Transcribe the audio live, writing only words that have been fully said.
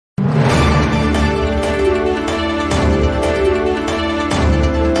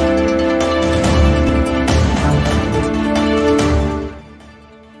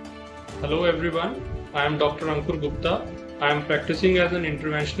I am Dr. Ankur Gupta. I am practicing as an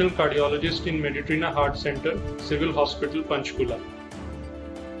interventional cardiologist in Mediterranean Heart Center, Civil Hospital, Panchkula.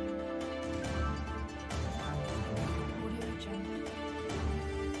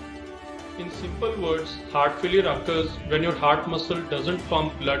 In simple words, heart failure occurs when your heart muscle doesn't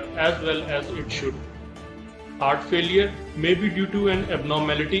pump blood as well as it should. Heart failure may be due to an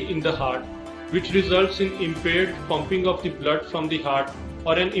abnormality in the heart, which results in impaired pumping of the blood from the heart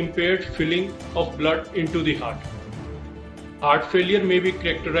or an impaired filling of blood into the heart. Heart failure may be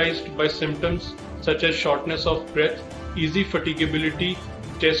characterized by symptoms such as shortness of breath, easy fatigability,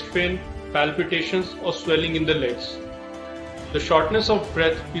 chest pain, palpitations or swelling in the legs. The shortness of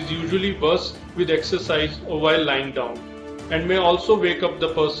breath is usually worse with exercise or while lying down and may also wake up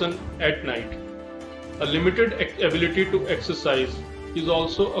the person at night. A limited ability to exercise is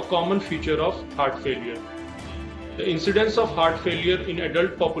also a common feature of heart failure. The incidence of heart failure in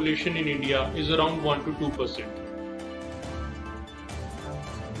adult population in India is around 1 to 2%.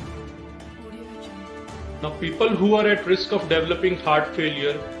 Now, people who are at risk of developing heart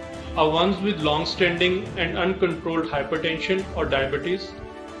failure are ones with long-standing and uncontrolled hypertension or diabetes,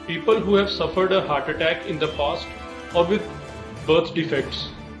 people who have suffered a heart attack in the past or with birth defects.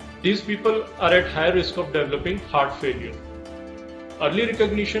 These people are at high risk of developing heart failure. Early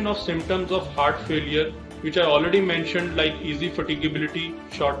recognition of symptoms of heart failure, which I already mentioned, like easy fatigability,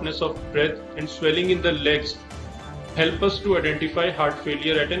 shortness of breath and swelling in the legs, help us to identify heart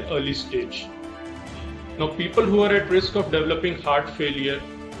failure at an early stage. Now, people who are at risk of developing heart failure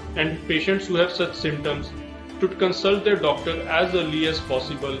and patients who have such symptoms should consult their doctor as early as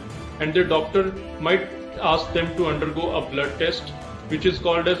possible, and their doctor might ask them to undergo a blood test which is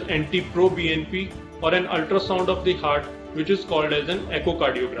called as NT-proBNP or an ultrasound of the heart which is called as an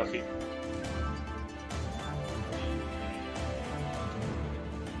echocardiography.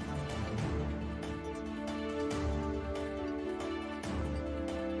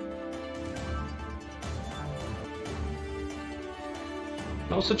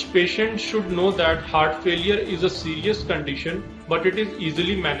 Now, such patients should know that heart failure is a serious condition, but it is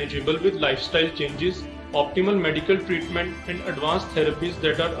easily manageable with lifestyle changes, optimal medical treatment and advanced therapies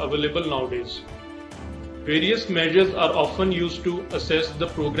that are available nowadays. Various measures are often used to assess the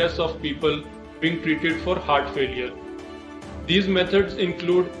progress of people being treated for heart failure. These methods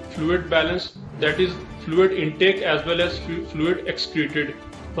include fluid balance, that is fluid intake as well as fluid excreted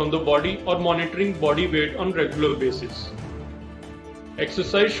from the body, or monitoring body weight on regular basis.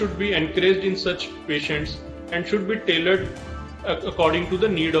 Exercise should be encouraged in such patients and should be tailored according to the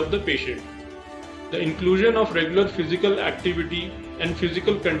need of the patient. The inclusion of regular physical activity and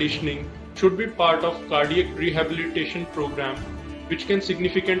physical conditioning should be part of cardiac rehabilitation program, which can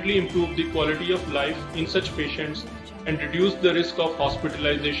significantly improve the quality of life in such patients and reduce the risk of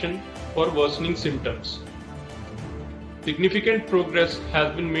hospitalization for worsening symptoms. Significant progress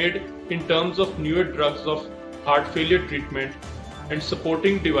has been made in terms of newer drugs of heart failure treatment and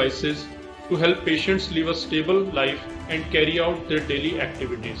supporting devices to help patients live a stable life and carry out their daily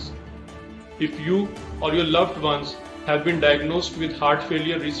activities. If you or your loved ones have been diagnosed with heart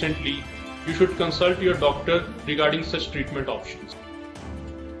failure recently, you should consult your doctor regarding such treatment options.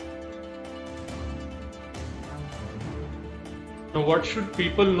 Now, what should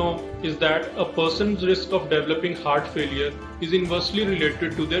people know is that a person's risk of developing heart failure is inversely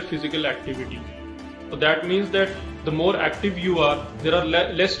related to their physical activity. So that means that the more active you are, there are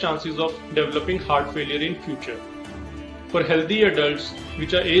less chances of developing heart failure in future. For healthy adults,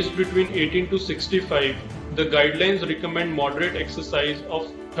 which are aged between 18 to 65, the guidelines recommend moderate exercise of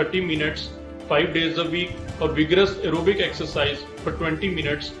 30 minutes, 5 days a week, or vigorous aerobic exercise for 20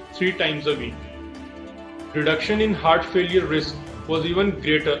 minutes, 3 times a week. Reduction in heart failure risk was even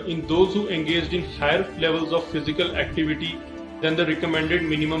greater in those who engaged in higher levels of physical activity than the recommended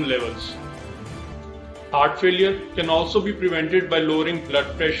minimum levels. Heart failure can also be prevented by lowering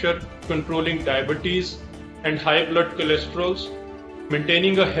blood pressure, controlling diabetes and high blood cholesterols,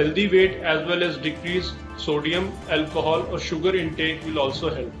 maintaining a healthy weight as well as decreased sodium, alcohol or sugar intake will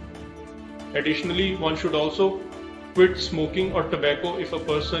also help. Additionally, one should also quit smoking or tobacco if a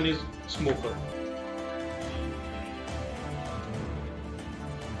person is a smoker.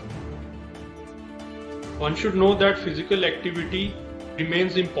 One should know that physical activity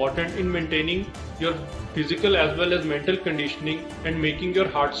remains important in maintaining your physical as well as mental conditioning and making your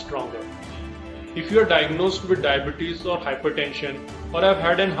heart stronger. If you are diagnosed with diabetes or hypertension or have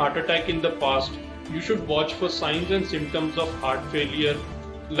had an heart attack in the past, you should watch for signs and symptoms of heart failure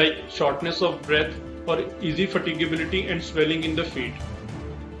like shortness of breath or easy fatigability and swelling in the feet.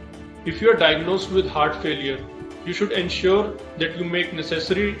 If you are diagnosed with heart failure, You should ensure that you make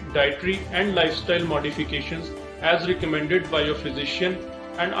necessary dietary and lifestyle modifications as recommended by your physician,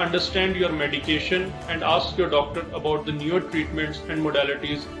 and understand your medication and ask your doctor about the newer treatments and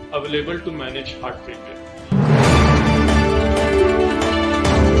modalities available to manage heart failure.